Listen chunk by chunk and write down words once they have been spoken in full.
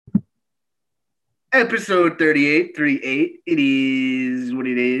Episode 38, 38. It is what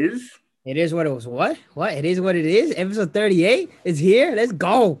it is. It is what it was. What? What? It is what it is. Episode 38 is here. Let's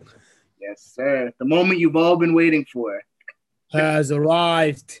go. Yes, sir. The moment you've all been waiting for. Has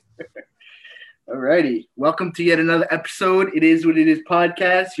arrived. Alrighty. Welcome to yet another episode. It is what it is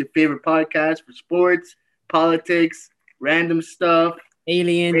podcast, your favorite podcast for sports, politics, random stuff,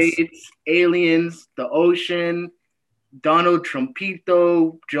 Aliens. rates, aliens, the ocean, Donald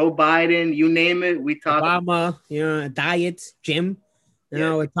Trumpito, Joe Biden, you name it. We talk Obama. Diets. Gym.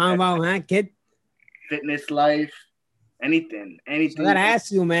 yeah, We're talking about, huh, kid? fitness life, anything. So I gotta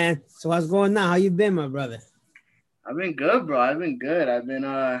ask you, man. So what's going on? How you been, my brother? I've been good, bro. I've been good. I've been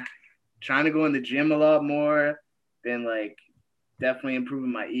trying to go in the gym a lot more. Been like definitely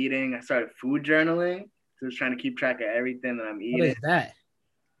improving my eating. I started food journaling. So just trying to keep track of everything that I'm What eating. is that?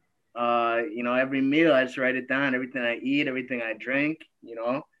 Every meal I just write it down, everything I eat, everything I drink.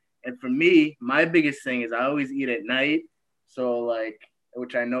 And for me, my biggest thing is I always eat at night. So like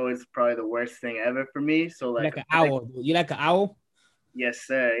which I know is probably the worst thing ever for me. So You like like an owl? Dude. You like an owl? yes,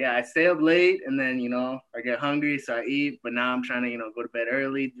 sir. Yeah, I stay up late and then, I get hungry, so I eat. But now I'm trying to, go to bed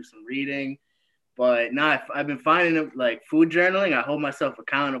early, do some reading. But now I've been finding it like food journaling. I hold myself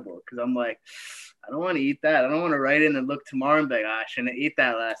accountable because I'm like, I don't want to eat that. I don't want to write in and look tomorrow and be like, I shouldn't eat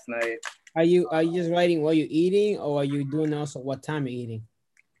that last night. Are you just writing what you're eating, or are you doing also what time you're eating?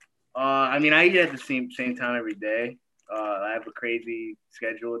 I eat at the same time every day. I have a crazy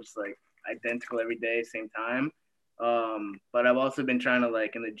schedule, just like identical every day, same time. But I've also been trying to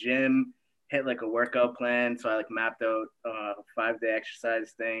like in the gym hit like a workout plan. So I like mapped out 5-day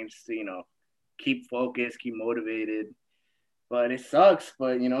exercise things to keep focused, keep motivated. But it sucks.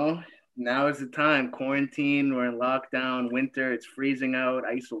 But now is the time. Quarantine, we're in lockdown. Winter, it's freezing out.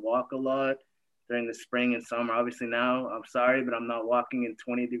 I used to walk a lot during the spring and summer. Obviously now, I'm sorry, but I'm not walking in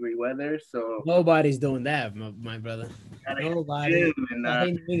 20-degree weather. So Nobody's doing that, my brother. I gotta hit the Nobody. gym and I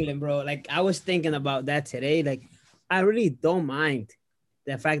hate New England, bro. Like I was thinking about that today. Like I really don't mind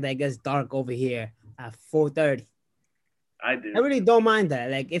the fact that it gets dark over here at 4:30. I I do. really don't mind that.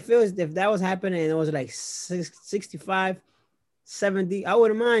 Like if that was happening and it was like 65, 70, I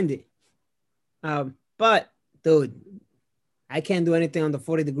wouldn't mind it. But dude, I can't do anything under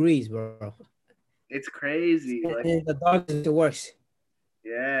 40 degrees, bro. It's crazy. Like, And the dark is the worst.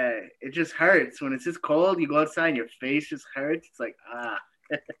 yeah, it just hurts when it's just cold. You go outside and your face just hurts. It's like I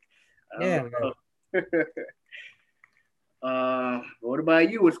don't Yeah, man. know. What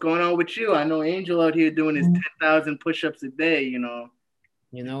about you? What's going on with you? I know Angel out here doing his 10,000 push-ups a day. You know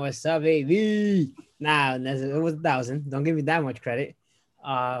what's up, baby? Nah, it was 1,000. Don't give me that much credit.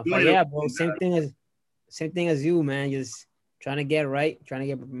 But Doing it yeah, bro, same thing as you, man. Just trying to get right, trying to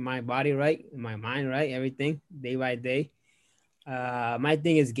get my body right, my mind right, everything day by day. My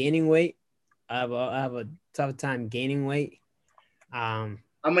thing is gaining weight. I have a tough time gaining weight. Um,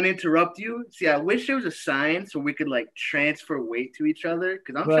 I'm gonna interrupt you. See, I wish there was a sign so we could like transfer weight to each other.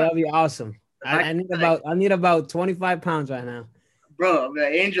 Cause I'm bro, trying. that'd be awesome. If I I need like, about 25 pounds right now. bro, I'm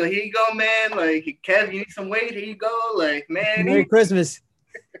like, Angel, here you go, man. Like, Kev, you need some weight. Here you go. Like, man, Merry Christmas.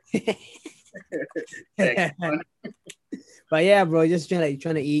 yeah, But yeah, bro, just trying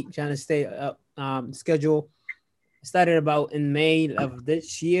to eat, trying to stay up. Schedule started about in May of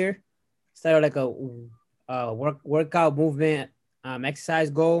this year. Started like a workout movement exercise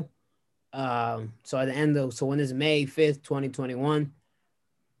goal. So at the end of so when it's May 5th, 2021.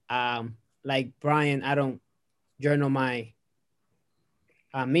 Like Brian, I don't journal my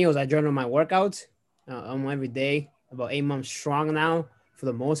meals. I journal my workouts every day. About 8 months strong now for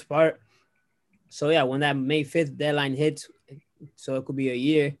the most part. So yeah, when that May 5th deadline hits, so it could be a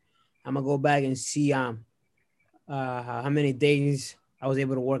year, I'm gonna go back and see how many days I was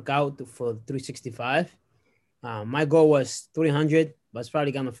able to work out for 365. My goal was 300, but it's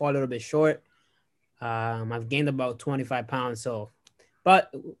probably gonna fall a little bit short. I've gained about 25 pounds, so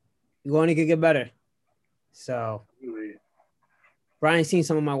but you only could get better. So Brian's seen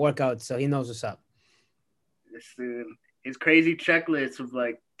some of my workouts, so he knows what's up. this his crazy checklist of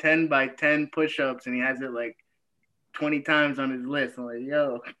like 10 by 10 push-ups, and he has it like 20 times on his list. I'm like,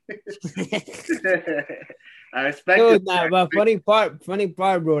 yo, I respect it. Dude, nah, but funny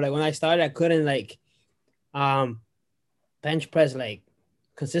part, bro. Like when I started, I couldn't like um bench press like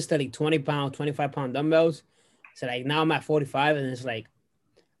consistently 20 pound, 25 pound dumbbells. So like now I'm at 45, and it's like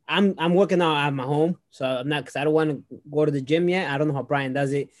I'm working out at my home. So I'm not because I don't want to go to the gym yet. I don't know how Brian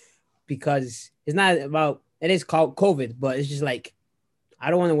does it because it's not about it is called COVID, but it's just like I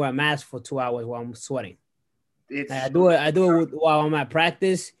don't want to wear a mask for 2 hours while I'm sweating. Like, It's I do it while I'm at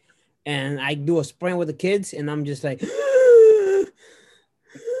practice, and I do a sprint with the kids, and I'm just like,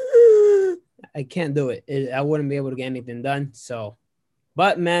 I can't do it. I wouldn't be able to get anything done. So,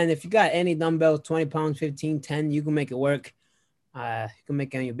 but man, if you got any dumbbells, 20 pounds, 15, 10, you can make it work. You can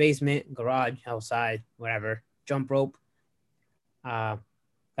make it in your basement, garage, outside, whatever. Jump rope. Gotta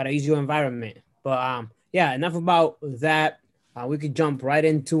use your environment. But yeah, enough about that. We could jump right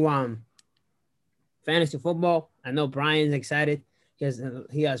into fantasy football. I know Brian's excited.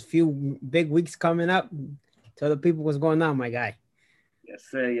 He has few big weeks coming up. Tell the people what's going on, my guy. Yes,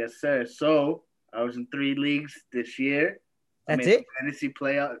 sir. Yes, sir. So I was in 3 leagues this year. That's it. Fantasy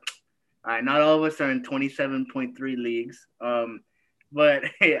playoff. All right, not all of us are in 27.3 leagues. But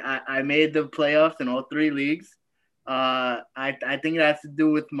hey, I made the playoffs in all 3 leagues. I think it has to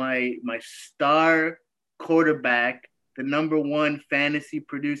do with my star quarterback, the number 1 fantasy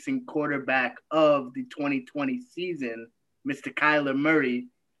producing quarterback of the 2020 season, Mr. Kyler Murray.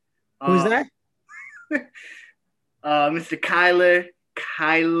 Who's that? Mr.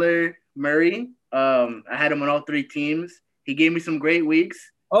 Kyler Murray. I had him on all 3 teams. He gave me some great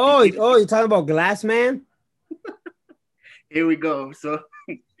weeks. Oh, you're talking about Glass Man? Here we go. So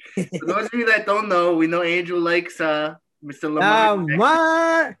for those of you that don't know, we know Angel likes Mr.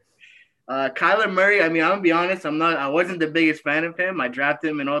 Lamar. Kyler Murray, I mean, I'm gonna be honest, I wasn't the biggest fan of him. I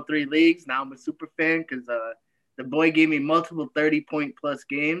drafted him in all 3 leagues. Now I'm a super fan because the boy gave me multiple 30-point plus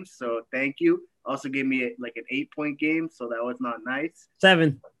games. So thank you. Also gave me like an 8-point game, so that was not nice.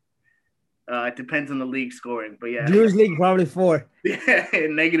 7. It depends on the league scoring, but yeah. Drew's league probably 4. Yeah,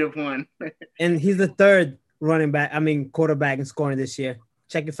 -1. And he's the 3rd quarterback in scoring this year.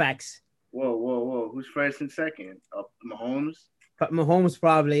 Check your facts. Whoa. Who's first and second? Mahomes? Mahomes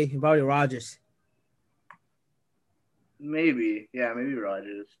probably Rodgers. Maybe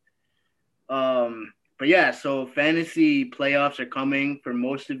Rodgers. But yeah, so fantasy playoffs are coming for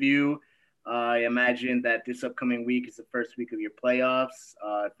most of you. I imagine that this upcoming week is the first week of your playoffs.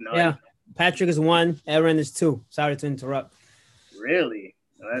 Yeah, Patrick is 1, Aaron is 2. Sorry to interrupt. Really?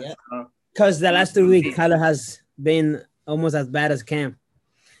 Because the last 3 weeks, Kyler has been almost as bad as Cam.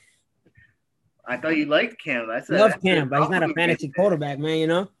 I thought you liked Cam. Love Cam, but he's not a fantasy quarterback, man. You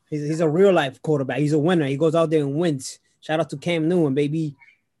know, he's a real life quarterback. He's a winner. He goes out there and wins. Shout out to Cam Newton, baby.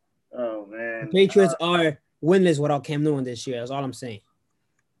 Oh man, the Patriots are winless without Cam Newton this year. That's all I'm saying.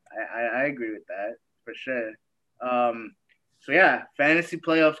 I agree with that for sure. So yeah, fantasy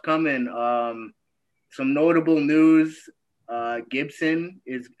playoffs coming. Some notable news. Gibson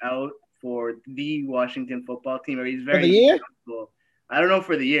is out for the Washington football team. Or he's very for the year? I don't know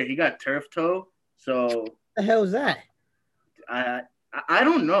for the year. He got turf toe. So what the hell is that? I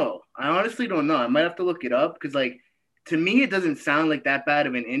don't know. I honestly don't know. I might have to look it up because, like, to me, it doesn't sound like that bad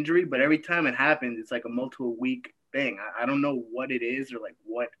of an injury. But every time it happens, it's like a multiple week thing. I don't know what it is or like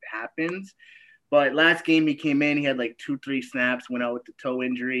what happens. But last game he came in, he had like 2-3 snaps, went out with the toe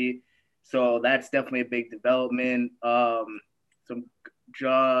injury. So that's definitely a big development.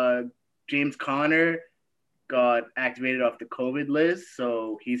 James Conner got activated off the COVID list,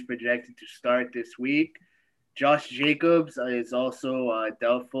 so he's projected to start this week. Josh Jacobs is also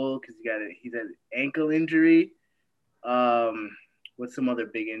doubtful because he's had an ankle injury. What's some other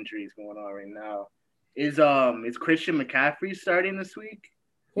big injuries going on right now? Is Christian McCaffrey starting this week?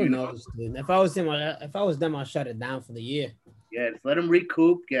 Who knows, dude? If I was them, I'll shut it down for the year. Yeah, just let him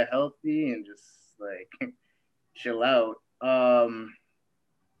recoup, get healthy, and just like chill out.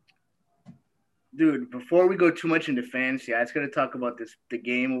 Dude, before we go too much into fantasy, I just got to talk about the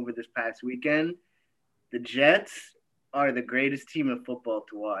game over this past weekend. The Jets are the greatest team in football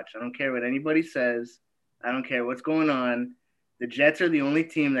to watch. I don't care what anybody says. I don't care what's going on. The Jets are the only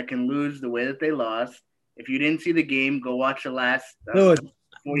team that can lose the way that they lost. If you didn't see the game, go watch the last. Dude,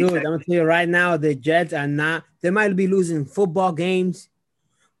 I'm going to tell you right now, the Jets are not. They might be losing football games,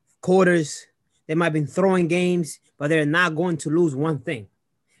 quarters. They might be throwing games, but they're not going to lose one thing,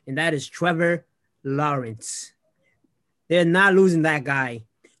 and that is Trevor Lawrence. They're not losing that guy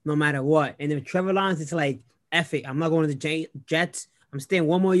no matter what. And if Trevor Lawrence is like, F it, I'm not going to the Jets. I'm staying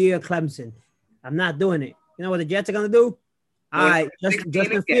one more year at Clemson. I'm not doing it. You know what the Jets are going to do? All right,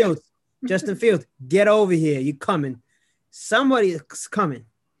 Justin Fields, get over here. You coming. Somebody is coming.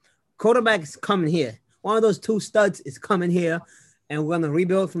 Quarterback is coming here. One of those 2 studs is coming here, and we're going to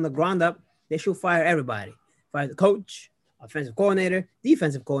rebuild from the ground up. They should fire everybody. Fire the coach, offensive coordinator,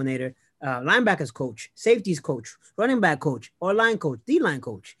 defensive coordinator, linebackers coach, safeties coach, running back coach, O-line coach, D-line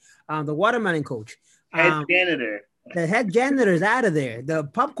coach, the watermelon coach. Head janitor. The head janitor is out of there. The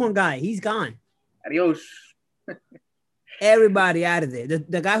popcorn guy, he's gone. Adios. Everybody out of there.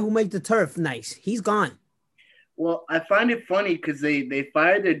 The guy who makes the turf nice, he's gone. Well, I find it funny because they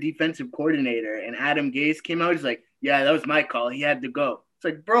fired their defensive coordinator and Adam Gase came out. He's like, yeah, that was my call. He had to go. It's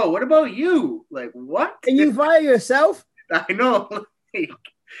like, bro, what about you? Like, what? Can you fire yourself? I know. Like,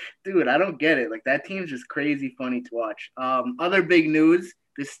 dude, I don't get it. Like, that team's just crazy funny to watch. Other big news,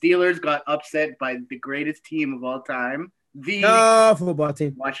 the Steelers got upset by the greatest team of all time, the No, football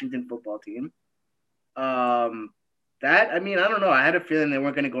team. Washington football team. That, I mean, I don't know. I had a feeling they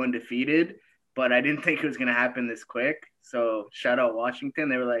weren't going to go undefeated, but I didn't think it was going to happen this quick. So shout out Washington.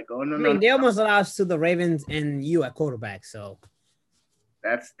 They were like, oh, no, I no, mean, no. they almost lost to the Ravens and you at quarterback. So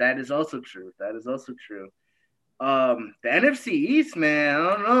That is also true. That is also true. The NFC East, man, I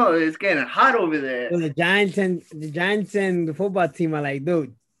don't know. It's getting hot over there. so the Giants and the football team are like,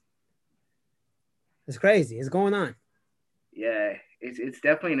 dude, it's crazy. It's going on. Yeah, it's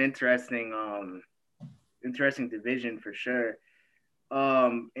definitely an interesting division for sure.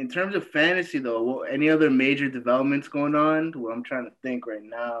 In terms of fantasy though, any other major developments going on? Well, I'm trying to think right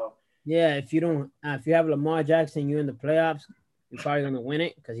now. Yeah, if you have Lamar Jackson, you're in the playoffs. You're probably gonna win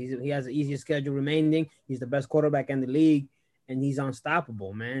it because he has the easiest schedule remaining. He's the best quarterback in the league, and he's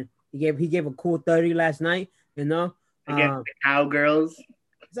unstoppable, man. He gave a cool 30 last night. You know, Against the Cowgirls.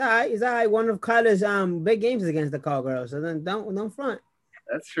 it's all right. It's all right. One of Kyler's big games is against the Cowgirls, so then don't front.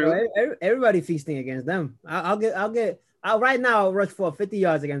 That's true. So everybody feasting against them. I'll right now I'll rush for 50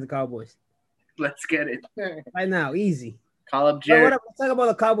 yards against the Cowboys. Let's get it. Right now, easy. Call up But Jared. let's talk about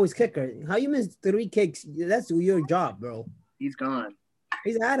the Cowboys kicker. How you miss 3 kicks? That's your job, bro. He's gone.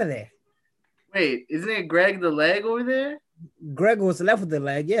 He's out of there. Wait, isn't it Greg the leg over there? Greg was left with the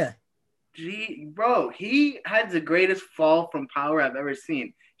leg, yeah. Gee, bro, he had the greatest fall from power I've ever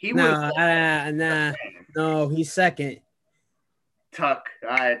seen. He was No, he's second. Tuck.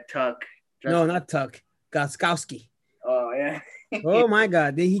 Tuck. No, not Tuck. Goskowski. Oh yeah. Oh my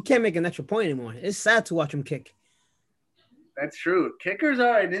God, he can't make an extra point anymore. It's sad to watch him kick. That's true. Kickers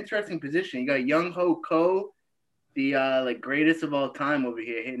are an interesting position. You got Young Ho Ko, the like greatest of all time over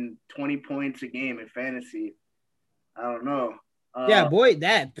here, hitting 20 points a game in fantasy. I don't know. Yeah, boy,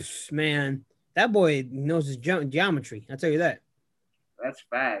 that boy knows his geometry. I'll tell you that. That's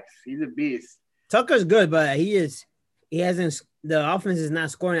facts. He's a beast. Tucker's good, but the offense is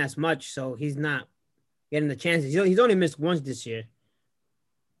not scoring as much, so he's not getting the chances. He's only missed once this year.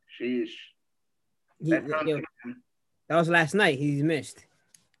 Sheesh. That was last night. He's missed.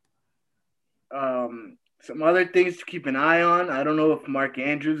 Some other things to keep an eye on. I don't know if Mark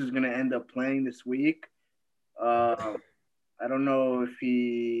Andrews is going to end up playing this week. I don't know if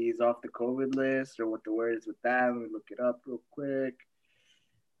he's off the COVID list or what the word is with that. Let me look it up real quick.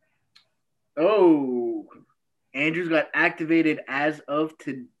 Oh, Andrews got activated as of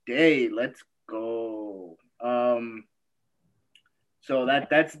today. Let's go. So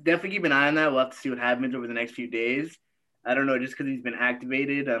that's definitely keep an eye on that. We'll have to see what happens over the next few days. I don't know, just because he's been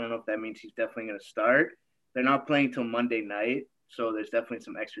activated, I don't know if that means he's definitely going to start. They're not playing till Monday night, so there's definitely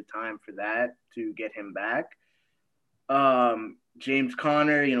some extra time for that to get him back. James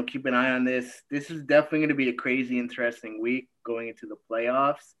Conner, keep an eye on this. This is definitely going to be a crazy, interesting week going into the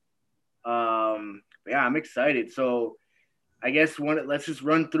playoffs. Yeah, I'm excited. So I guess let's just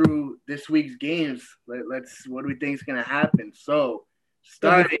run through this week's games. What do we think is going to happen? So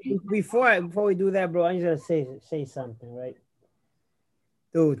starting before we do that, bro, I just gotta say something, right?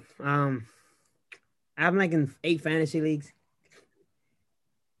 Dude, I'm like in 8 fantasy leagues.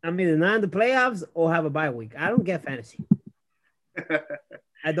 I'm either not in the playoffs or have a bye week. I don't get fantasy.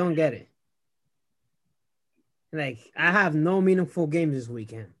 I don't get it. Like, I have no meaningful games this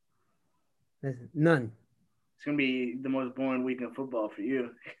weekend. None. It's gonna be the most boring week in football for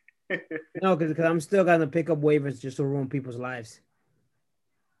you. No, because I'm still gonna pick up waivers just to ruin people's lives.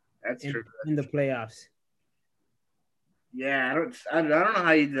 That's true. In the playoffs. Yeah, I don't know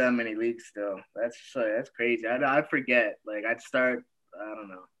how you do that many leagues still. That's crazy. I forget. Like I'd start. I don't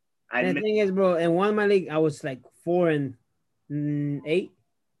know. And the thing is, bro, in one of my league, I was like 4-8, 4-9.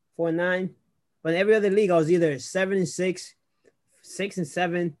 But in every other league, I was either 7-6,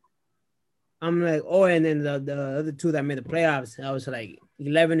 6-7. I'm like, and then the other 2 that made the playoffs, I was like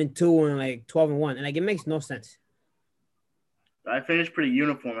 11-2 and like 12-1, and like it makes no sense. I finished pretty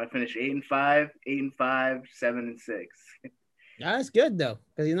uniform. I finished 8-5, 8-5, 7-6. That's good though,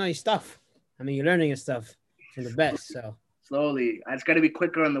 because you know your stuff. I mean, you're learning your stuff from the best. So slowly, I just got to be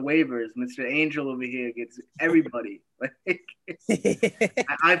quicker on the waivers. Mr. Angel over here gets everybody. I'm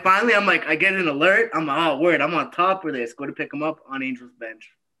like, I get an alert. I'm like, oh, word, I'm on top of this. Go to pick him up on Angel's bench.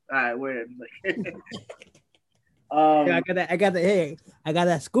 All right, word. I got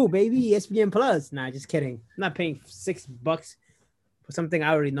that scoop, baby. ESPN Plus. Nah, just kidding. I'm not paying $6 for something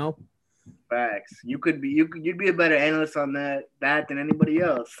I already know. Facts. You'd be a better analyst on that than anybody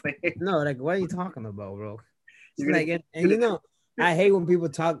else. No, like what are you talking about, bro? Like, and you know, I hate when people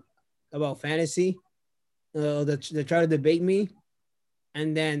talk about fantasy. They try to debate me,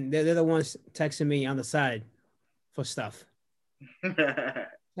 and then they're the ones texting me on the side for stuff.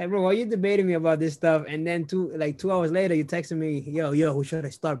 Like, bro, why are you debating me about this stuff? And then 2 hours later, you texting me, yo, who should I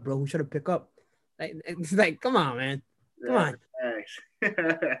start, bro? Who should I pick up? Like, it's like, come on, man. Come on. Thanks.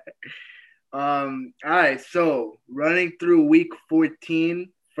 All right, so running through week 14,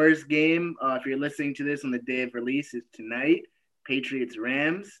 first game, if you're listening to this on the day of release, is tonight, Patriots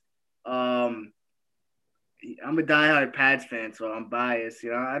Rams. I'm a diehard Pats fan, so I'm biased.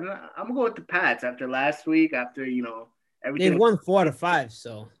 I'm gonna go with the Pats after last week, after everything. They've won 4 out of 5,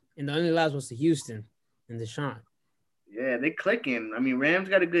 so, and the only loss was to Houston and Deshaun. Yeah, they clicking. I mean, Rams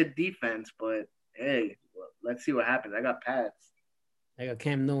got a good defense, but hey, let's see what happens. I got Pats. I got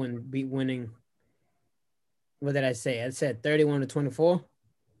Cam Newton winning. What did I say? I said 31-24.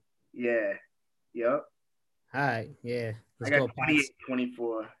 Yeah. Yep. All right. Yeah. I got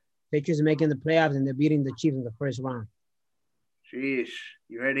 28-24. Patriots are making the playoffs and they're beating the Chiefs in the first round. Sheesh.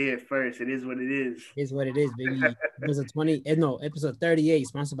 You heard it here first. It is what it is. It is what it is, baby. Episode 38,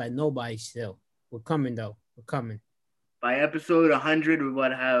 sponsored by nobody still. We're coming, though. We're coming. By episode 100, we'll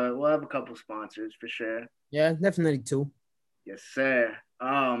have a couple sponsors for sure. Yeah, definitely 2. Yes, sir.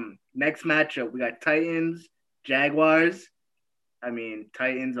 Next matchup, we got Titans, Jaguars. I mean,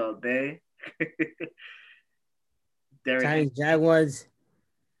 Titans all day. Titans, Jaguars.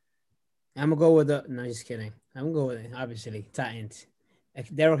 I'm going to go with no, just kidding. I'm going to go with, obviously, Titans.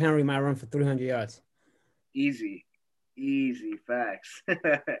 Derrick Henry might run for 300 yards. Easy facts.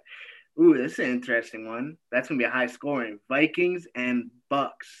 Ooh, this is an interesting one. That's going to be a high scoring. Vikings and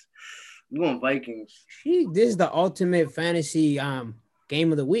Bucks. I'm going Vikings. This is the ultimate fantasy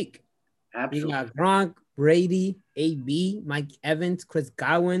game of the week. Absolutely. You got Gronk, Brady, AB, Mike Evans, Chris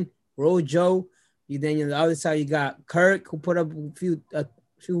Godwin, Rojo. Then on the other side, you got Kirk, who put up a few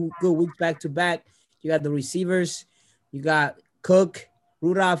good weeks back to back. You got the receivers. You got Cook.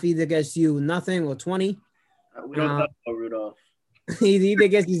 Rudolph either gets you nothing or 20. We don't talk about Rudolph. He either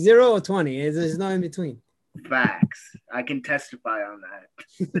gets you 0 or 20. There's no in between. Facts. I can testify on that.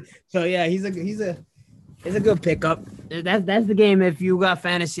 So yeah, he's a good pickup. That's the game. If you got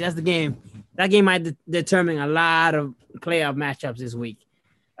fantasy, that's the game. That game might determine a lot of playoff matchups this week.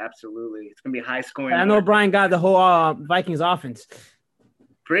 Absolutely, it's gonna be high scoring. I know Brian got the whole Vikings offense.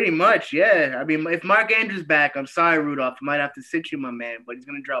 Pretty much, yeah. I mean, if Mark Andrews back, I'm sorry, Rudolph. I might have to sit you, my man, but he's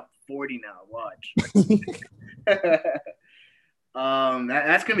gonna drop 40 now. Watch.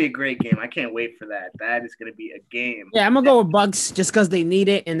 That's gonna be a great game. I can't wait for that. That is gonna be a game. Yeah, I'm gonna go with Bucks just because they need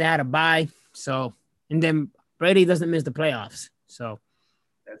it and they had a bye. So, and then Brady doesn't miss the playoffs. So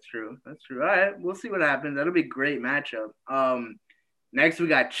that's true. All right, we'll see what happens. That'll be a great matchup. Next we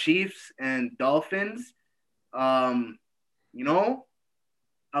got Chiefs and Dolphins. I'm gonna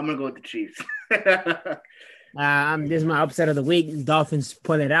go with the Chiefs. This is my upset of the week. Dolphins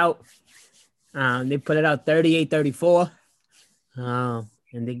pull it out. They put it out 38-34. And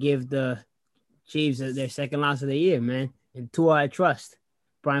they give the Chiefs their second loss of the year, man. And Tua, I trust.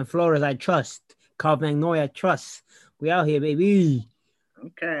 Brian Flores, I trust. Carl Magnolia, I trust. We out here, baby.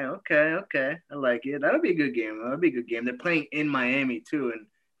 Okay. I like it. That'll be a good game. They're playing in Miami, too. And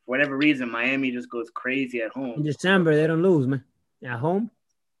for whatever reason, Miami just goes crazy at home. In December, they don't lose, man. At home?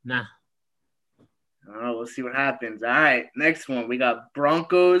 Nah. Oh, we'll see what happens. All right, next one. We got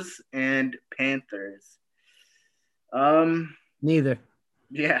Broncos and Panthers. Neither.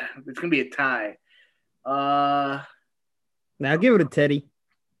 Yeah, it's going to be a tie. I'll give it to Teddy.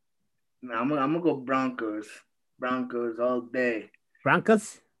 No, I'm going to go Broncos. Broncos all day.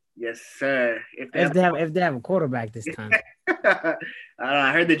 Broncos? Yes, sir. If they have a quarterback this time. I don't know.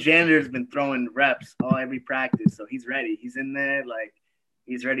 I heard the janitor's been throwing reps every practice, so he's ready. He's in there,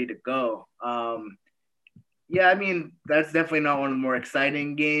 he's ready to go. Yeah, I mean, that's definitely not one of the more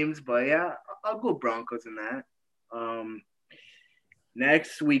exciting games, but yeah, I'll go Broncos in that.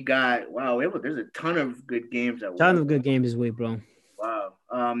 Next we got there's a ton of good games. Ton of good games this week, bro. Wow.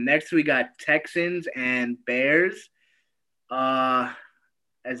 Next we got Texans and Bears.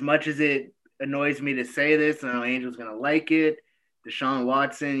 As much as it annoys me to say this, I know Angel's gonna like it. Deshaun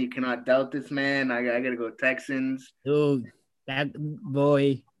Watson, you cannot doubt this man. I gotta go Texans. Dude, that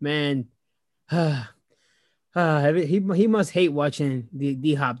boy, man. He must hate watching the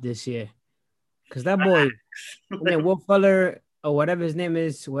D-Hop this year. Because that boy, Will Fuller or whatever his name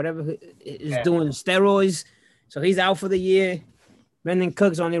is, doing steroids. So he's out for the year. Brandon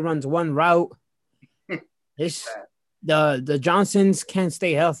Cooks only runs one route. The Johnsons can't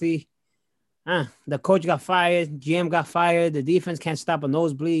stay healthy. The coach got fired. GM got fired. The defense can't stop a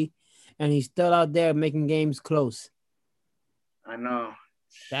nosebleed. And he's still out there making games close. I know.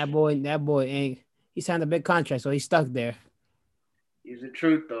 That boy ain't. He signed a big contract, so he's stuck there. He's the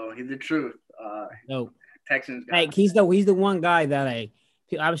truth, though. He's the truth. No, Texans guy. like he's the one guy that like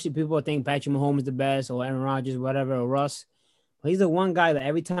obviously people think Patrick Mahomes is the best or Aaron Rodgers, whatever, or Russ. But he's the one guy that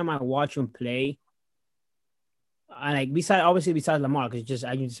every time I watch him play, I like besides Lamar, because just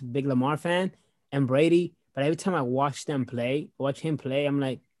I'm just a big Lamar fan and Brady. But every time I watch him play, I'm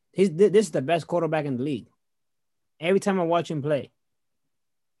like, this is the best quarterback in the league. Every time I watch him play,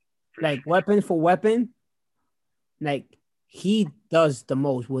 like Sure. weapon for weapon, like he does the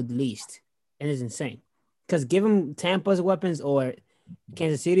most with least, and it's insane. Because give him Tampa's weapons or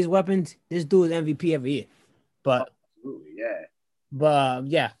Kansas City's weapons, this dude is MVP every year. But Absolutely, yeah.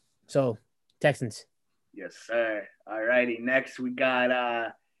 yeah, so Texans. Yes, sir. All righty. Next, we got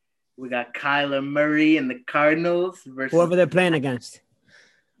Kyler Murray and the Cardinals versus. Whoever they're playing against.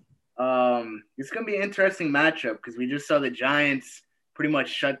 It's gonna be an interesting matchup because we just saw the Giants pretty much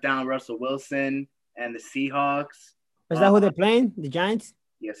shut down Russell Wilson and the Seahawks. Is that who they're playing? The Giants?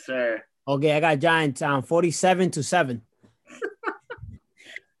 Yes, sir. Okay, I got Giants 47-7.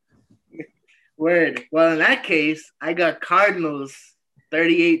 Word. Well, in that case, I got Cardinals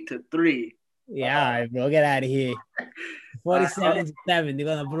 38-3. Yeah, all right, bro. Get out of here. 47-7. They're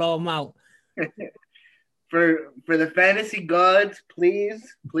gonna blow them out. For the fantasy gods,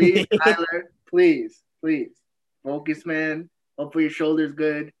 please, Tyler, please, focus, man. Hopefully your shoulder's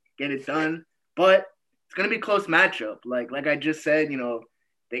good. Get it done. But it's gonna be a close matchup. Like I just said,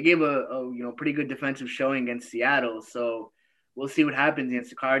 they gave a pretty good defensive showing against Seattle. So we'll see what happens against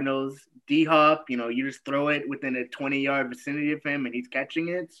the Cardinals. D-Hop, you just throw it within a 20-yard vicinity of him and he's catching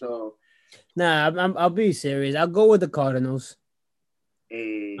it. So Nah, I'll be serious. I'll go with the Cardinals.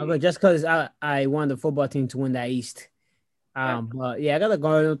 I'll go just because I want the football team to win that East. But yeah, I got the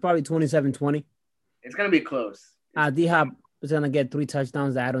Cardinals probably 27-20. It's gonna be close. D-Hop is gonna get 3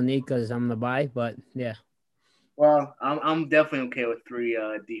 touchdowns that I don't need because I'm gonna buy. But yeah. Well, I'm definitely okay with 3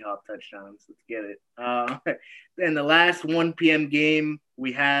 D-Hop touchdowns. Let's get it. Then the last 1 p.m. game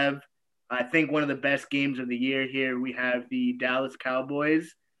we have, I think one of the best games of the year here. We have the Dallas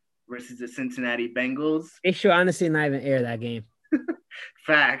Cowboys versus the Cincinnati Bengals. They should honestly not even air that game.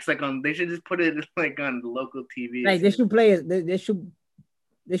 Facts. They should just put it like on the local TV. Like they should play it. They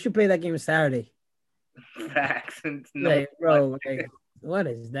should play that game Saturday. Facts. Bro, what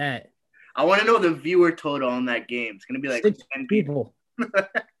is that? I want to know the viewer total on that game. It's gonna be like 10 people.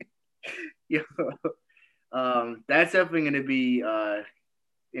 Yo, that's definitely gonna be an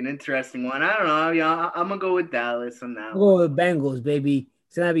interesting one. I don't know. I'm gonna go with Dallas on that. I'll go with Bengals, baby.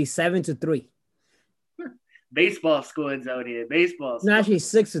 It's gonna be 7-3. Baseball squads out here. No, actually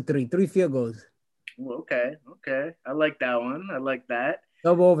 6-3. 3 field goals. Well, okay. I like that one. I like that.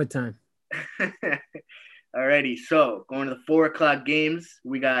 Double overtime. Alrighty, so going to the 4:00 games,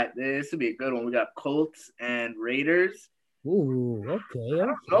 we got this will be a good one. We got Colts and Raiders. Ooh,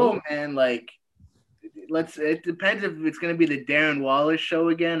 okay. Oh man, it depends if it's gonna be the Darren Wallace show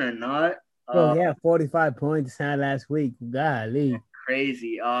again or not. Yeah, 45 points last week. Golly.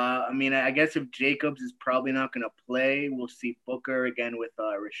 Crazy. I guess if Jacobs is probably not gonna play, we'll see Booker again with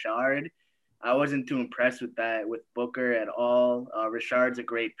Richard. I wasn't too impressed with Booker at all. Richard's a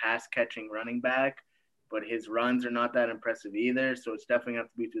great pass catching running back, but his runs are not that impressive either. So it's definitely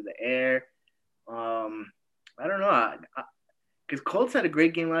have to be through the air. I don't know, because Colts had a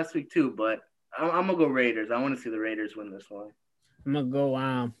great game last week too, but I'm gonna go Raiders. I want to see the Raiders win this one. I'm gonna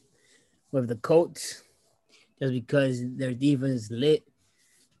go with the Colts just because their defense is lit.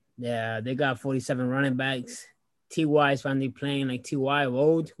 Yeah, they got 47 running backs. T.Y. is finally playing like T.Y. of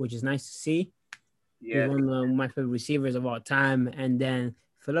old, which is nice to see. Yeah, he's one of my favorite receivers of all time. And then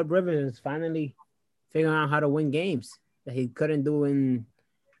Phillip Rivers is finally figuring out how to win games that he couldn't do in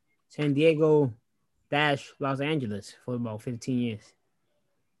San Diego - Los Angeles for about 15 years.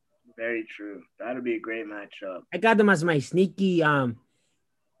 Very true. That'll be a great matchup. I got them as my sneaky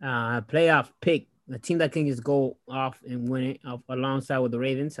playoff pick, a team that can just go off and win it alongside with the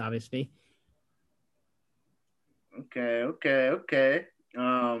Ravens, obviously. Okay.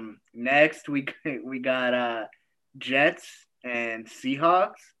 Next we got Jets and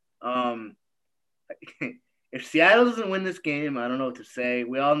Seahawks. If Seattle doesn't win this game, I don't know what to say.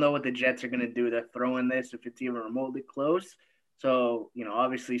 We all know what the Jets are going to do. They're throwing this if it's even remotely close. So,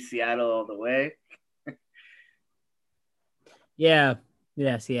 obviously Seattle all the way. Yeah,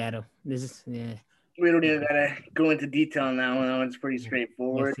 Seattle. We don't even got to go into detail on that one. That one's pretty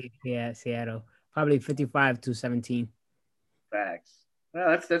straightforward. Yeah, Seattle. Probably 55-17. Facts.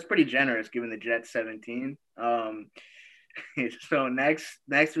 Well, that's pretty generous given the Jets 17. So next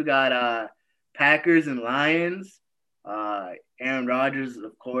we got Packers and Lions. Aaron Rodgers,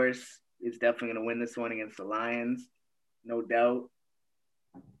 of course, is definitely going to win this one against the Lions, no doubt.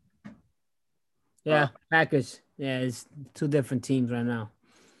 Yeah, Packers. Yeah, it's two different teams right now.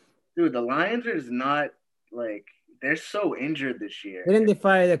 Dude, the Lions are just not like they're so injured this year. Didn't they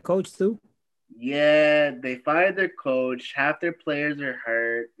fire their coach too? Yeah, they fired their coach. Half their players are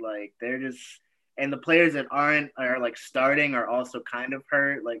hurt. Like they're just, and the players that aren't are like starting are also kind of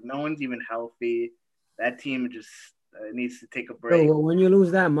hurt. Like no one's even healthy. That team just needs to take a So break. when you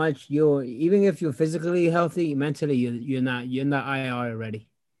lose that much, you're even if you're physically healthy, mentally you're not IR already.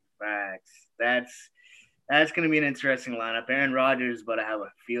 Facts. That's gonna be an interesting lineup. Aaron Rodgers, but I have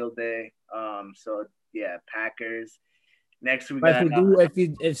a field day. So yeah, Packers. Next we But if got you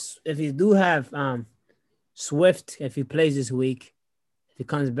do, if you do have Swift, if he plays this week, if he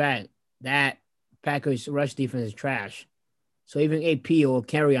comes back, that Packers rush defense is trash. So even AP or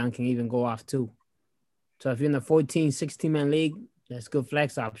carry on can even go off too. So if you're in the 14, 16-man league, that's a good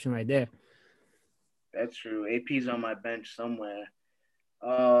flex option right there. that's true. AP's on my bench somewhere.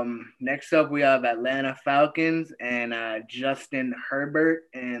 Next up we have Atlanta Falcons and Justin Herbert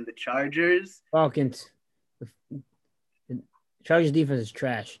and the Chargers. Falcons. The Chargers defense is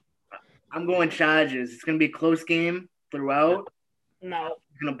trash. I'm going Chargers. It's gonna be a close game throughout. No.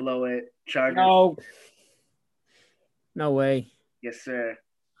 Gonna blow it. Chargers. No. No way. Yes, sir.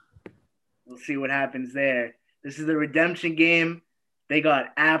 We'll see what happens there. This is the redemption game. They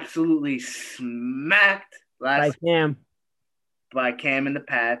got absolutely smacked By Cam. by Cam and the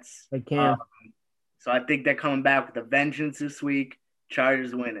Pats. By Cam. So I think they're coming back with a vengeance this week.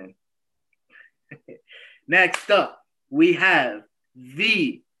 Chargers winning. Next up, we have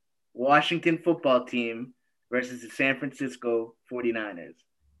the Washington football team versus the San Francisco 49ers.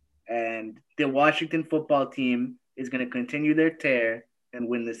 And the Washington football team is going to continue their tear and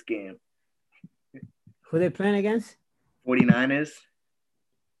win this game. Who they playing against? 49ers.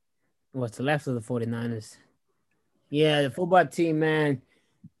 What's the left of the 49ers? Yeah, the football team, man.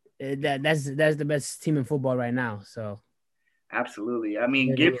 That's the best team in football right now. So absolutely. I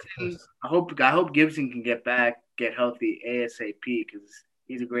mean, Gibson. I hope Gibson can get healthy ASAP because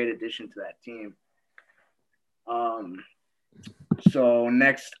he's a great addition to that team. So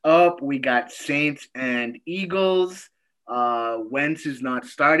next up, we got Saints and Eagles. Wentz is not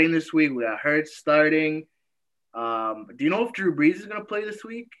starting this week. We got Hurts starting. Do you know if Drew Brees is going to play this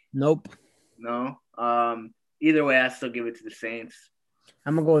week? Nope. No. Either way, I still give it to the Saints.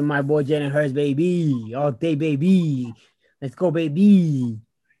 I'm going to go with my boy Jalen Hurts, baby. All day, baby. Let's go, baby.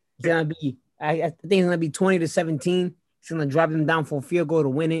 It's going to be, I think it's going to be 20-17. It's going to drop him down for a field goal to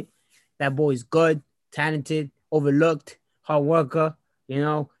win it. That boy's good, talented, overlooked, hard worker,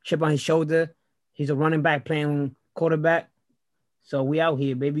 chip on his shoulder. He's a running back playing quarterback. So we out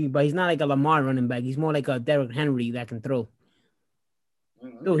here, baby. But he's not like a Lamar running back. He's more like a Derrick Henry that can throw.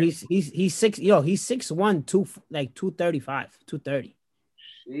 Dude, he's 6'1", 235, 230.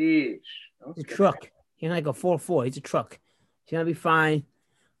 Sheesh. He's a truck. He's like a 4'4". He's a truck. He's gonna be fine.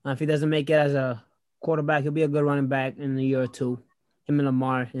 If he doesn't make it as a quarterback, he'll be a good running back in a year or two. Him and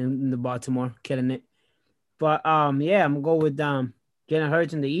Lamar in the Baltimore, killing it. But yeah, I'm gonna go with Jalen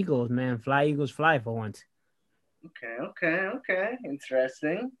Hurts and the Eagles, man. Fly Eagles fly for once. Okay.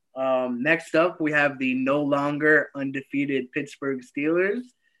 Interesting. Next up, we have the no longer undefeated Pittsburgh Steelers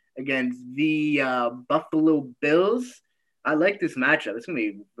against the Buffalo Bills. I like this matchup. It's gonna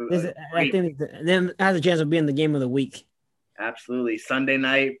be. I think it has a chance of being the game of the week. Absolutely, Sunday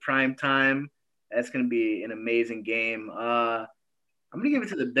night prime time. That's gonna be an amazing game. I'm gonna give it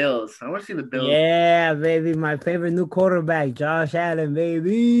to the Bills. I want to see the Bills. Yeah, baby, my favorite new quarterback, Josh Allen,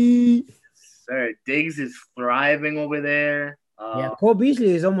 baby. Sir, Diggs is thriving over there. Yeah, Cole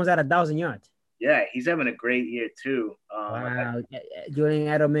Beasley is almost at 1,000 yards. Yeah, he's having a great year too. Wow, Julian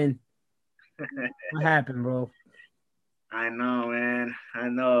Edelman. What happened, bro? I know, man. I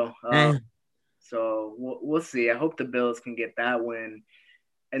know. So we'll see. I hope the Bills can get that win.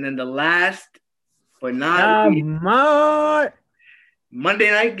 And then the last, but not least, Monday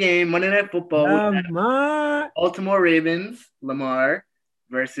night game, Monday Night Football. Baltimore Ravens, Lamar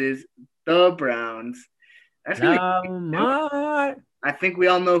versus the Browns. That's gonna be I think we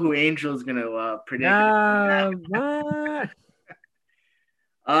all know who Angel's gonna predict. I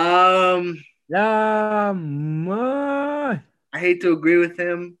hate to agree with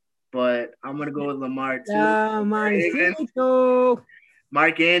him, but I'm gonna go with Lamar too.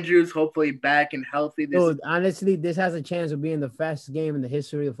 Mark Andrews, hopefully back and healthy. Dude, honestly, this has a chance of being the fastest game in the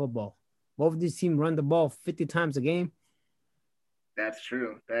history of football. Both of these teams run the ball 50 times a game. That's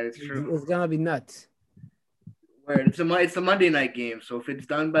true. That is true. It's gonna be nuts. Word. It's a Monday night game, so if it's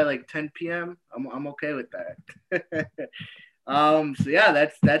done by like 10 p.m., I'm okay with that. So yeah,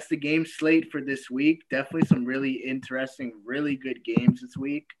 that's the game slate for this week. Definitely some really interesting, really good games this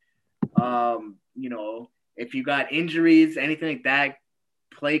week. If you got injuries, anything like that,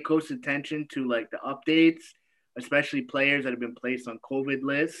 play close attention to like the updates, especially players that have been placed on COVID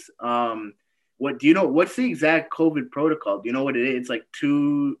lists. What do you know? What's the exact COVID protocol? Do you know what it is? It's like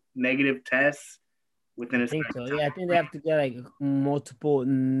 2 negative tests within I a think certain so. time Yeah, I think they frame. have to get like multiple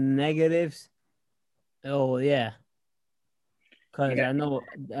negatives. Oh yeah, because Yeah, I know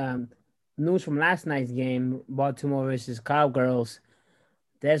news from last night's game, Baltimore versus Cowgirls.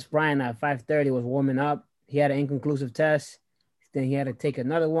 Des Bryant at 5:30 was warming up. He had an inconclusive test. Then he had to take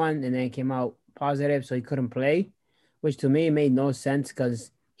another one, and then it came out positive, so he couldn't play. Which to me made no sense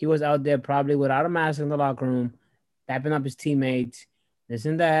because he was out there probably without a mask in the locker room, tapping up his teammates, this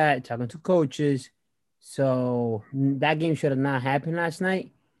and that, talking to coaches. So that game should have not happened last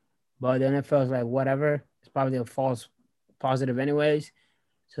night. But then it felt like whatever. It's probably a false positive anyways.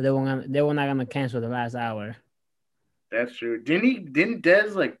 So they were not gonna cancel the last hour. that's true. Didn't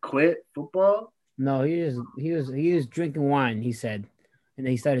Dez like quit football? No, he was drinking wine, he said. And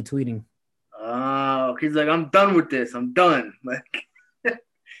then he started tweeting. Oh, he's like, I'm done with this. I'm done. Like,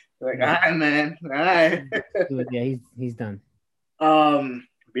 all Yeah. right, man. All right. Yeah, he's done.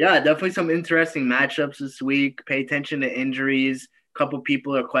 But yeah, definitely some interesting matchups this week. Pay attention to injuries. A couple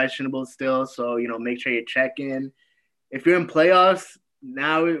people are questionable still, so make sure you check in. If you're in playoffs,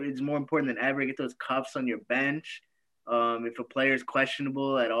 now it's more important than ever. Get those cuffs on your bench. If a player is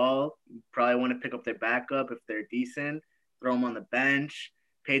questionable at all, you probably want to pick up their backup if they're decent. Throw them on the bench.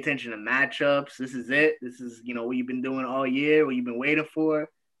 Pay attention to matchups. This is it. This is what you've been doing all year, what you've been waiting for.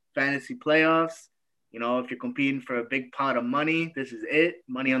 Fantasy playoffs. If you're competing for a big pot of money, this is it.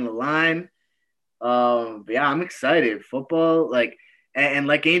 Money on the line. But yeah, I'm excited. Football, and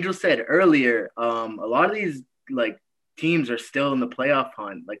like Angel said earlier, a lot of these like teams are still in the playoff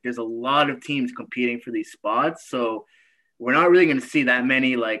hunt. Like, there's a lot of teams competing for these spots, so we're not really going to see that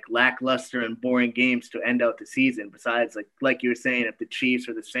many like lackluster and boring games to end out the season. Besides, like you were saying, if the Chiefs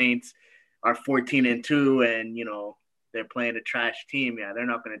or the Saints are 14-2 and they're playing a trash team, yeah, they're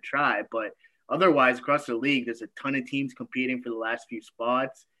not going to try. But otherwise, across the league, there's a ton of teams competing for the last few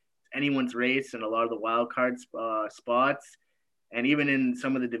spots. Anyone's race and a lot of the wild card spots, and even in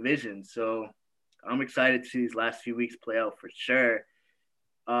some of the divisions. So I'm excited to see these last few weeks play out for sure.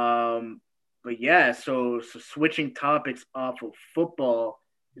 But yeah, so switching topics off of football,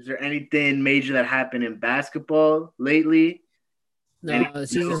 is there anything major that happened in basketball lately? No, Any the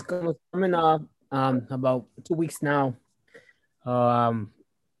season's coming up about 2 weeks now. Um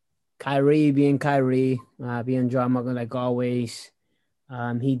Kyrie being Kyrie, being drama like always.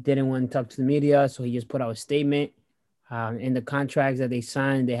 He didn't want to talk to the media, so he just put out a statement. In the contracts that they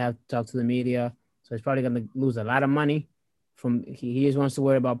signed, they have to talk to the media. So he's probably gonna lose a lot of money. He just wants to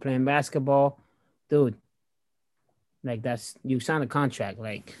worry about playing basketball, dude. Like that's you signed a contract.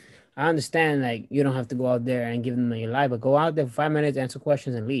 Like I understand, like you don't have to go out there and give them your life, but go out there for 5 minutes, answer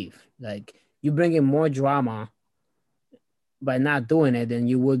questions, and leave. Like you bring in more drama by not doing it than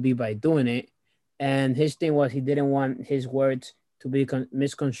you would be by doing it. And his thing was he didn't want his words to be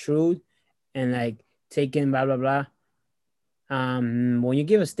misconstrued and like taken blah blah blah. When you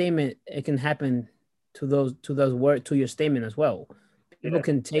give a statement, it can happen to those words to your statement as well. People yeah,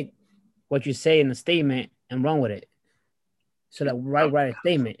 can take what you say in the statement and run with it. So that write a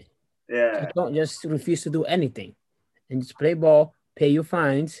statement. yeah, Don't just refuse to do anything and just play ball, pay your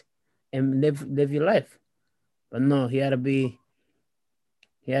fines, and live your life. But no, he had to be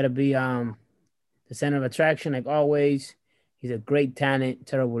the center of attraction like always. He's a great talent,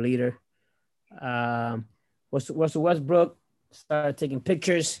 terrible leader. Um, Russell Westbrook started taking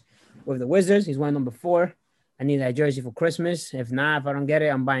pictures with the Wizards. He's wearing number 4. I need that jersey for Christmas. If not, if I don't get it,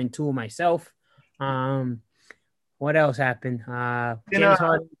 I'm buying 2 myself. Um, what else happened? you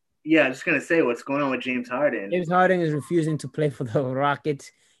know, yeah. I'm just gonna say what's going on with James Harden. James Harden is refusing to play for the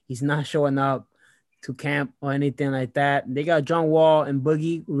Rockets. He's not showing up to camp or anything like that. They got John Wall and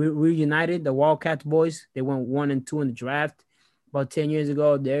Boogie reunited, the Wildcats boys. They went 1 and 2 in the draft about 10 years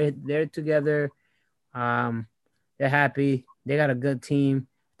ago. They're together. Um, they're happy. They got a good team.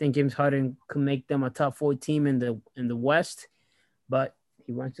 I think James Harden could make them a top 4 team in the West, but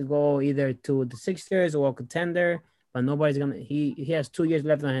he wants to go either to the Sixers or a contender. But nobody's gonna. He has 2 years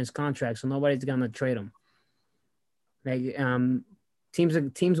left on his contract, so nobody's gonna trade him. Like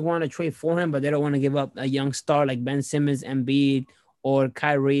teams want to trade for him, but they don't want to give up a young star like Ben Simmons, Embiid, or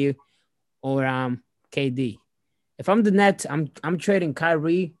Kyrie, or KD. If I'm the Nets, I'm trading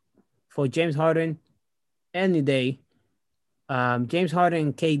Kyrie for James Harden any day, James Harden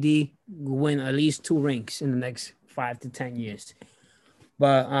and KD win at least 2 rings in the next 5 to 10 years.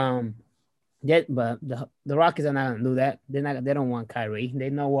 But but the Rockets are not gonna do that. They don't want Kyrie. They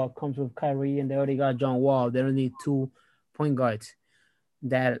know what comes with Kyrie, and they already got John Wall. They don't need 2 point guards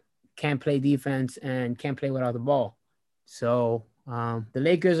that can't play defense and can't play without the ball. So the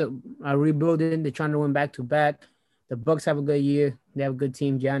Lakers are rebuilding. They're trying to win back to back. The Bucks have a good year. They have a good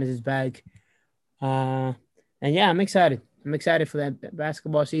team. Giannis is back. Uh, and yeah, I'm excited. I'm excited for that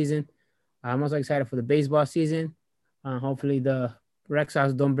basketball season. I'm also excited for the baseball season. Hopefully the Red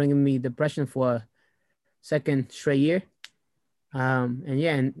Sox don't bring me depression for a second straight year. And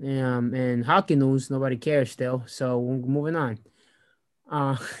yeah, and hockey news, nobody cares still. So we're moving on.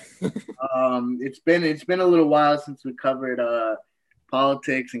 Uh, It's been a little while since we covered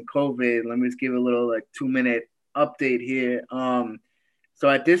politics and COVID. Let me just give a little like 2 minute update here. So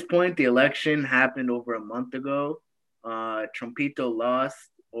at this point, the election happened over a month ago. Trumpito lost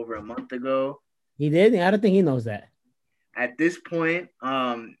over a month ago. he did. I don't think he knows that. At this point,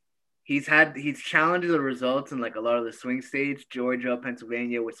 he's challenged the results in like a lot of the swing states: Georgia,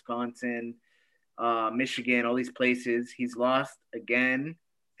 Pennsylvania, Wisconsin, Michigan, all these places. He's lost again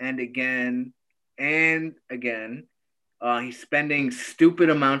and again and again. He's spending stupid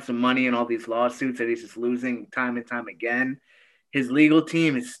amounts of money in all these lawsuits that he's just losing time and time again. His legal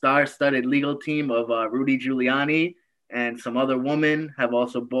team, his star-studded legal team of Rudy Giuliani and some other woman have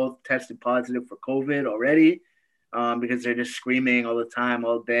also both tested positive for COVID already, because they're just screaming all the time,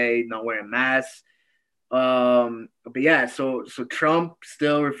 all day, not wearing masks. But yeah, so Trump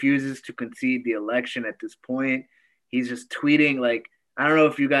still refuses to concede the election at this point. He's just tweeting like, I don't know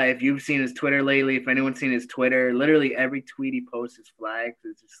if you've seen his Twitter lately, if anyone's seen his Twitter, literally every tweet he posts is flagged.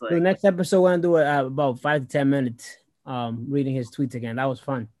 It's just like, The next episode, we're gonna do it about 5 to 10 minutes. Reading his tweets again. That was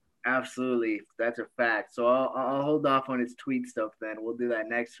fun. absolutely, that's a fact. So I'll hold off on his tweet stuff then. We'll do that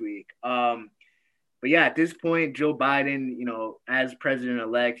next week. But yeah, at this point, Joe Biden, as president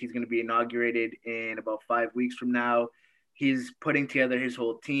elect, he's going to be inaugurated in about 5 weeks from now. He's putting together his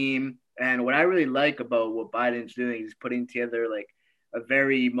whole team. And what I really like about what Biden's doing, he's putting together like a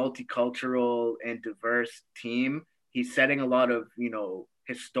very multicultural and diverse team. He's setting a lot of,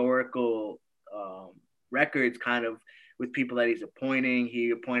 historical records kind of with people that he's appointing.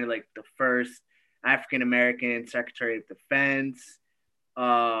 He appointed like the first African American Secretary of Defense,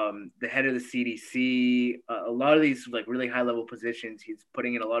 the head of the CDC, a lot of these like really high level positions. He's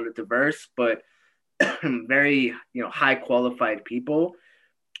putting in a lot of diverse but very high qualified people.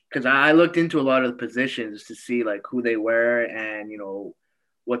 Because I looked into a lot of the positions to see like who they were and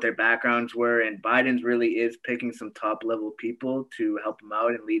what their backgrounds were, and Biden's really is picking some top level people to help him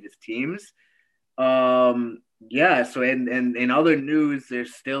out and lead his teams. Yeah. So in other news,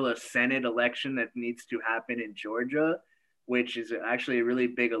 there's still a Senate election that needs to happen in Georgia, which is actually a really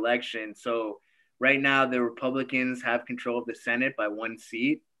big election. So right now, the Republicans have control of the Senate by 1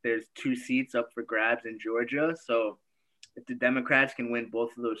 seat. There's 2 seats up for grabs in Georgia. So if the Democrats can win both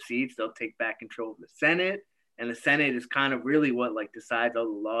of those seats, they'll take back control of the Senate. And the Senate is kind of really what like decides all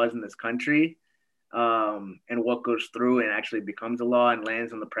the laws in this country, and what goes through and actually becomes a law and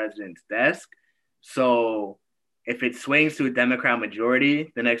lands on the president's desk. So if it swings to a Democrat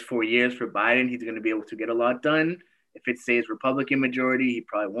majority the next 4 years for Biden, he's going to be able to get a lot done. If it stays Republican majority, he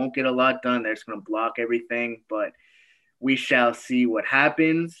probably won't get a lot done. They're just going to block everything. But we shall see what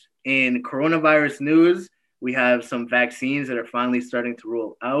happens. In coronavirus news, we have some vaccines that are finally starting to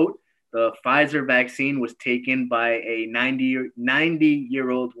roll out. The Pfizer vaccine was taken by a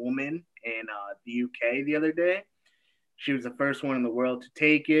 90-year-old woman in the UK the other day. She was the first one in the world to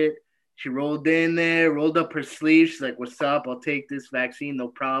take it. She rolled in there, rolled up her sleeve. She's like, "What's up? I'll take this vaccine, no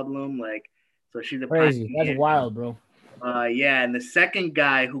problem." Like, so she's a Crazy. pioneer. That's wild, bro. Yeah, and the second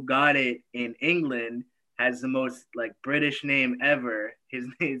guy who got it in England has the most like British name ever. His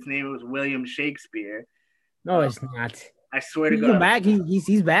name was William Shakespeare. No, it's not. I swear to He's God. back.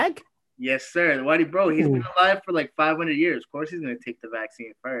 He's back. Yes, sir. Why, bro? He's Ooh. been alive for like 500 years. Of course, he's gonna take the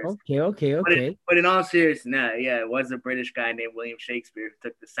vaccine first. Okay. But in all seriousness, yeah, it was a British guy named William Shakespeare who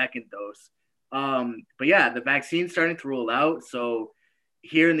took the second dose. But yeah, the vaccine's starting to roll out. So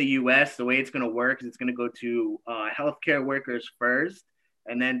here in the U.S., the way it's gonna work is it's gonna go to healthcare workers first,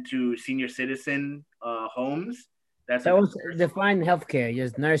 and then to senior citizen homes. That's That like was define healthcare.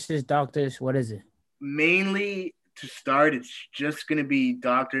 Just nurses, doctors. What is it? mainly to start. It's just going to be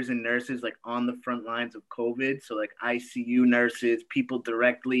doctors and nurses like on the front lines of COVID. So like ICU nurses, people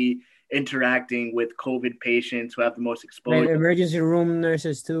directly interacting with COVID patients who have the most Like exposure. emergency room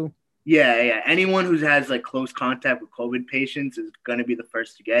nurses too. Yeah. Anyone who has like close contact with COVID patients is going to be the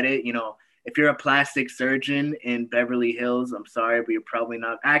first to get it. if you're a plastic surgeon in Beverly Hills, I'm sorry, but you're probably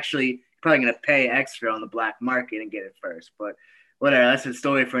not actually probably gonna pay extra on the black market and get it first. But whatever, that's a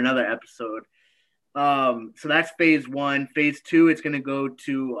story for another episode. So that's phase one. Phase two, it's gonna go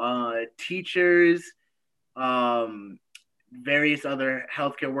to teachers, um, various other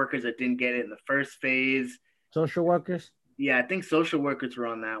healthcare workers that didn't get it in the first phase. Social workers. Yeah, I think social workers were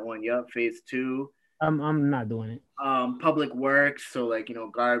on that one. Yup, phase two. I'm not doing it. Public works, so like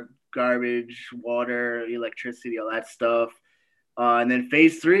garbage, water, electricity, all that stuff. And then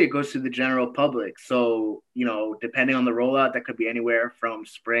phase three, it goes to the general public. So, depending on the rollout, that could be anywhere from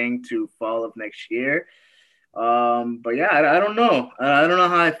spring to fall of next year. But yeah, I don't know. I don't know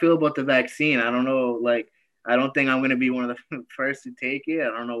how I feel about the vaccine. I don't know. Like, I don't think I'm going to be one of the first to take it. I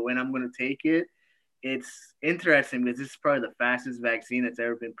don't know when I'm going to take it. It's interesting because this is probably the fastest vaccine that's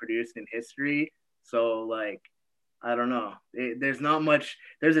ever been produced in history. So, like, I don't know. There's not much.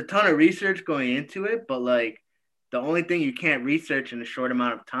 There's a ton of research going into it, but like, the only thing you can't research in a short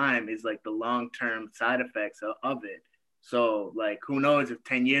amount of time is like the long-term side effects of it. So like, who knows if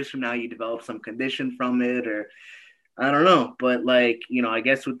 10 years from now you develop some condition from it, or I don't know. But like, I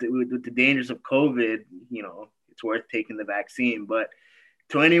guess with the dangers of COVID, it's worth taking the vaccine. But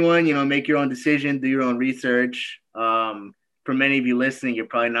to anyone, make your own decision, do your own research. For many of you listening, you're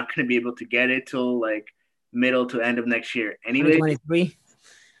probably not going to be able to get it till like middle to end of next year. Anyway, 2023.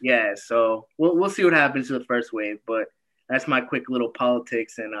 Yeah, so we'll see what happens to the first wave, but that's my quick little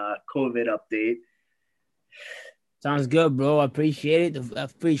politics and COVID update. Sounds good, bro. I appreciate it. I'm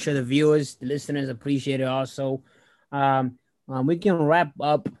pretty sure the viewers, the listeners appreciate it also. We can wrap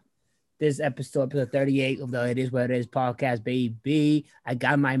up this episode 38 of the It Is What It Is podcast, baby. I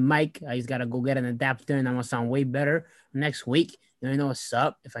got my mic. I just got to go get an adapter, and I'm going to sound way better next week. You know what's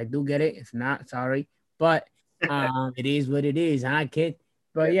up. If I do get it, if not, sorry. But it is what it is, huh, kid?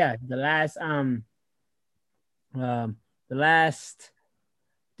 But yeah, the last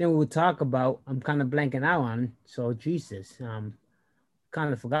thing we'll talk about, I'm kind of blanking out on. So Jesus, kind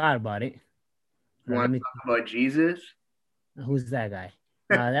of forgot about it. You want to talk about Jesus? Who's that guy?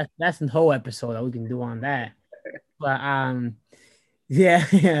 That's the whole episode that we can do on that. But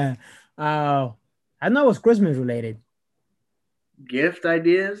yeah. I know it's Christmas related. Gift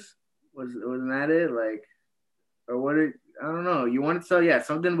ideas? Wasn't that it? Like, or what? I don't know. You want to tell?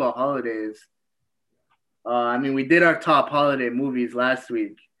 Something about holidays. I mean, we did our top holiday movies last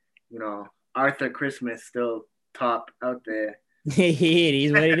week. Arthur Christmas still top out there. It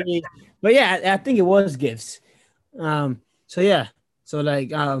is what it is. But yeah, I think it was gifts. So yeah. So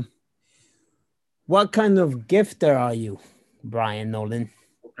like, what kind of gifter are you, Brian Nolan?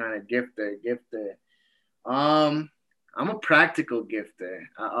 What kind of gifter? I'm a practical gifter.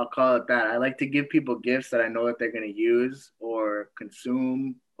 I'll call it that. I like to give people gifts that I know that they're going to use or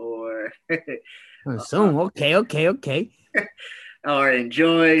consume or consume. Okay. Or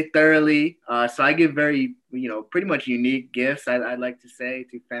enjoy thoroughly. So I give very, pretty much unique gifts. I like to say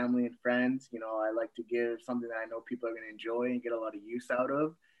to family and friends. I like to give something that I know people are going to enjoy and get a lot of use out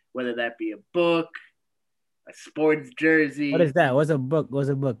of, whether that be a book, a sports jersey. What is that? What's a book? What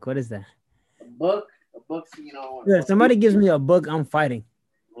is that? A book's, Yeah, somebody gives me a book, I'm fighting.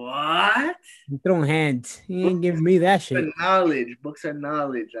 What? I'm throwing hands. You ain't giving me that shit. Books are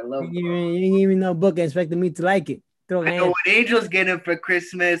knowledge. I love you ain't give me no book and expecting me to like it. Throw hands. I know what Angel's getting for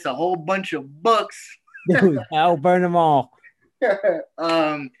Christmas, a whole bunch of books. Dude, I'll burn them all.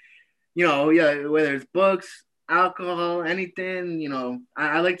 Whether it's books, alcohol, anything,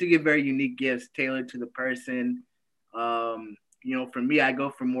 I like to give very unique gifts tailored to the person. For me, I go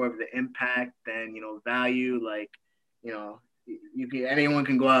for more of the impact than, value. Like, anyone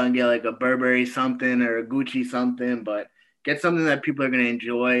can go out and get like a Burberry something or a Gucci something, but get something that people are going to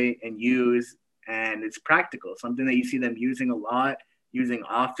enjoy and use. And it's practical, something that you see them using a lot, using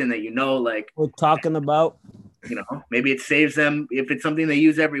often, that like we're talking about. Maybe it saves them. If it's something they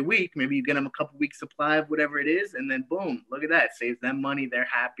use every week, maybe you get them a couple weeks supply of whatever it is, and then boom, look at that. It saves them money. They're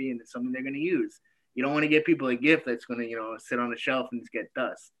happy, and it's something they're going to use. You don't want to get people a gift that's going to, sit on the shelf and just get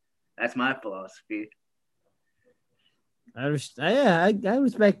dust. That's my philosophy. I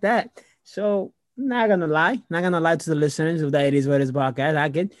respect that. So not gonna lie to the listeners of the It Is What It Is podcast. I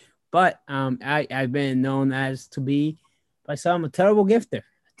get, but I've been known as to be by some a terrible gifter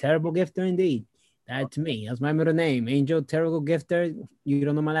indeed. That to me, that's my middle name, Angel. Terrible gifter. You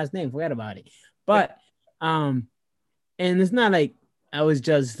don't know my last name. Forget about it. But and it's not like I was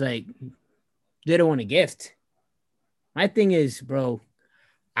just like didn't want a gift. My thing is, bro,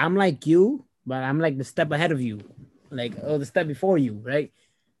 I'm like you, but I'm like the step ahead of you, the step before you, right?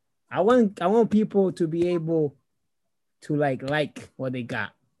 I want people to be able to like what they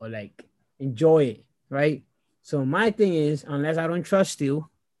got, or enjoy it, right? So my thing is, unless I don't trust you,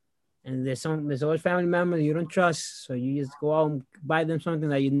 and there's always family members you don't trust, so you just go out and buy them something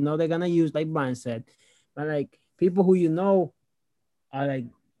that you know they're gonna use, like Brian said. But like people who you know are like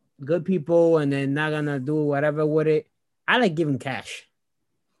good people and they're not gonna do whatever with it. I like giving cash.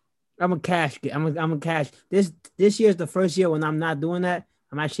 I'm a cash. This year is the first year when I'm not doing that.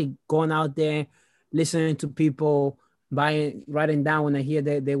 I'm actually going out there, listening to people, buying, writing down when I hear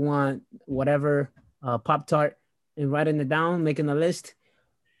that they want whatever Pop Tart, and writing it down, making a list.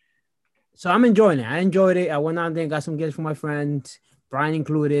 So I'm enjoying it. I enjoyed it. I went out there and got some gifts for my friends, Brian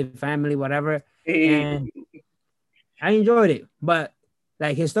included, family, whatever, Hey, and I enjoyed it. But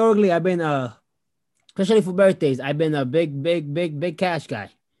like historically, I've been especially for birthdays, I've been a big cash guy.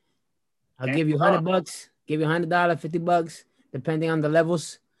 I'll can't give you go wrong. $100, give you $100, $50, depending on the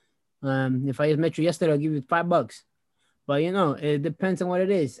levels. If I just met you yesterday, I'll give you $5. But you know, it depends on what it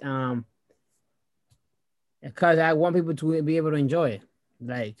is. Because I want people to be able to enjoy it.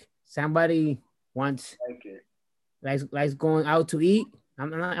 Like somebody wants Like it. likes going out to eat. I'm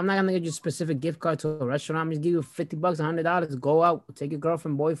not gonna give you a specific gift card to a restaurant. I'm just give you $50, $100. Go out, take your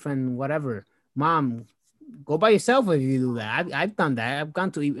girlfriend, boyfriend, whatever. Mom, go by yourself if you do that. I've done that. I've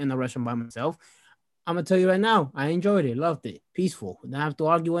gone to eat in a restaurant by myself. I'm gonna tell you right now, I enjoyed it, loved it, peaceful. Didn't have to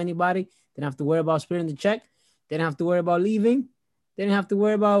argue with anybody. Didn't have to worry about splitting the check. Didn't have to worry about leaving. Didn't have to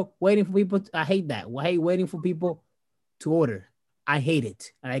worry about waiting for people. I hate that. I hate waiting for people to order. I hate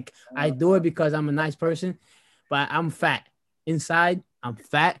it. Like I do it because I'm a nice person, but I'm fat inside. I'm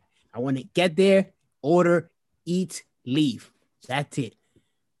fat. I want to get there, order, eat, leave. That's it.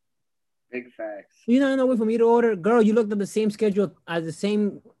 Big facts. You know, no way for me to order. Girl, you looked at the same schedule as the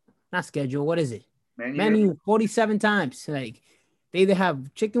same, not schedule. What is it? Menu. Menu 47 times. Like they either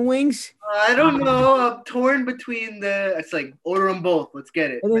have chicken wings. I don't know. I'm torn between the. It's like order them both. Let's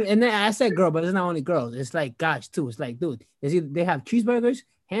get it. And then I said girl, but it's not only girls. It's like guys too. It's like, dude, they have cheeseburgers,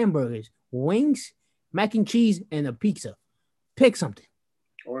 hamburgers, wings, mac and cheese, and a pizza. Pick something.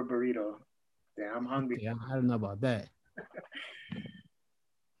 Or burrito. Damn, I'm hungry. Yeah, I don't know about that.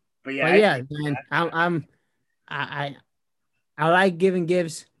 But yeah, But yeah, man, I I like giving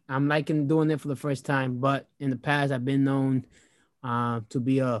gifts. I'm liking doing it for the first time. But in the past, I've been known to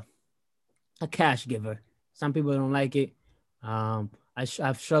be a cash giver. Some people don't like it.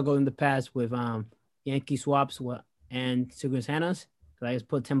 I've struggled in the past with Yankee swaps and Secret Santas. So I just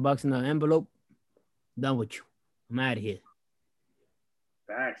put $10 in the envelope. Done with you. I'm out of here.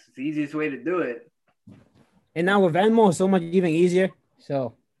 facts. It's the easiest way to do it. And now with Venmo, it's so much even easier.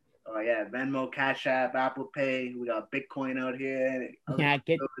 So Oh yeah, Venmo, Cash App, Apple Pay. We got Bitcoin out here. yeah,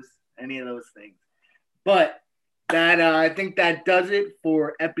 Any of those things. But that I think that does it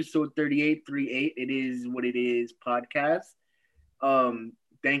for episode 3838. It is what it is podcast.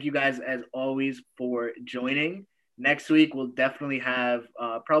 Thank you guys as always for joining. Next week we'll definitely have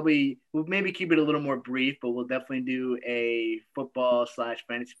we'll maybe keep it a little more brief, but we'll definitely do a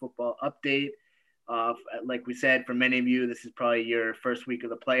football/fantasy football update. Like we said, for many of you, this is probably your first week of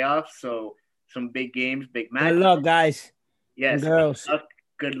the playoffs, so some big games, big matches. Good luck, guys. Yes, girls.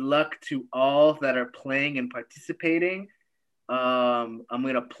 Good luck to all that are playing and participating. I'm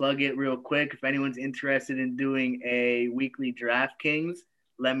gonna plug it real quick. If anyone's interested in doing a weekly DraftKings,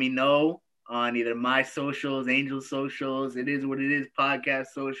 let me know on either my socials, Angel socials. It is what it is. Podcast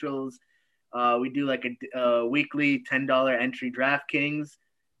socials. We do like a weekly $10 entry DraftKings.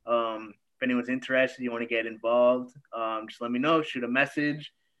 If anyone's interested, you want to get involved, just let me know. Shoot a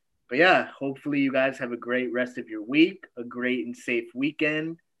message. But yeah, hopefully you guys have a great rest of your week, a great and safe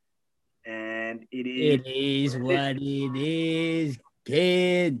weekend. And it is what it is,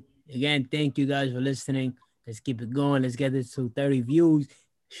 kid. Again, thank you guys for listening. Let's keep it going. Let's get this to 30 views.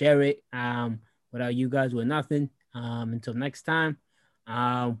 Share it. Without you guys, we're nothing. Until next time.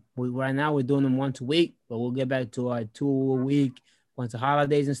 Right now we're doing them once a week, but we'll get back to our 2 a week once the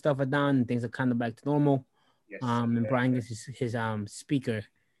holidays and stuff are done and things are kind of back to normal. Yes, and Brian gets his speaker,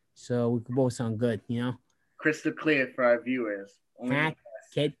 so we could both sound good, you know. Crystal clear for our viewers.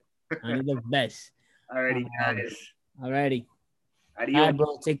 Kid, only the best. Alrighty, guys. Alrighty. Adios. All right,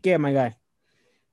 bro. Take care, my guy.